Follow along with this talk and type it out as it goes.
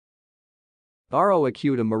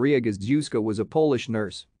Róża Maria Goździewska was a Polish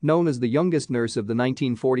nurse, known as the youngest nurse of the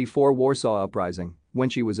 1944 Warsaw Uprising, when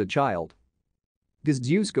she was a child.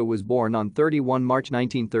 Goździewska was born on 31 March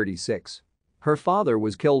 1936. Her father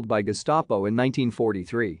was killed by Gestapo in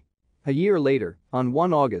 1943. A year later, on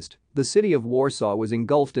 1 August, the city of Warsaw was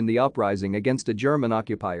engulfed in the uprising against the German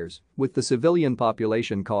occupiers, with the civilian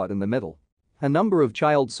population caught in the middle. A number of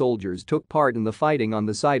child soldiers took part in the fighting on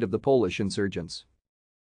the side of the Polish insurgents.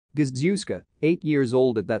 Goździewska, 8 years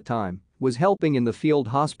old at that time, was helping in the field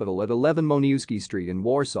hospital at 11 Moniuszki Street in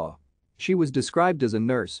Warsaw. She was described as a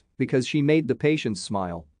nurse because she made the patients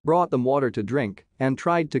smile, brought them water to drink, and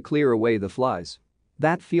tried to clear away the flies.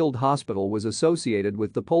 That field hospital was associated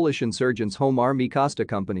with the Polish insurgents' Home Army Costa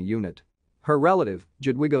Company unit. Her relative,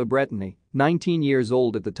 Jadwiga Bretany, 19 years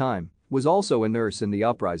old at the time, was also a nurse in the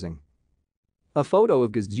uprising. A photo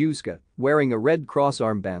of Goździewska, wearing a Red Cross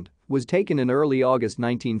armband, was taken in early August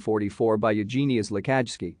 1944 by Eugeniusz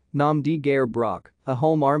Lekajski, nom de guerre Brock, a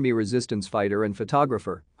Home Army resistance fighter and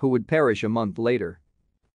photographer, who would perish a month later.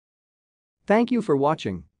 Thank you for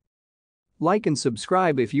watching. Like and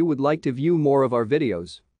subscribe if you would like to view more of our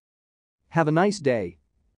videos. Have a nice day.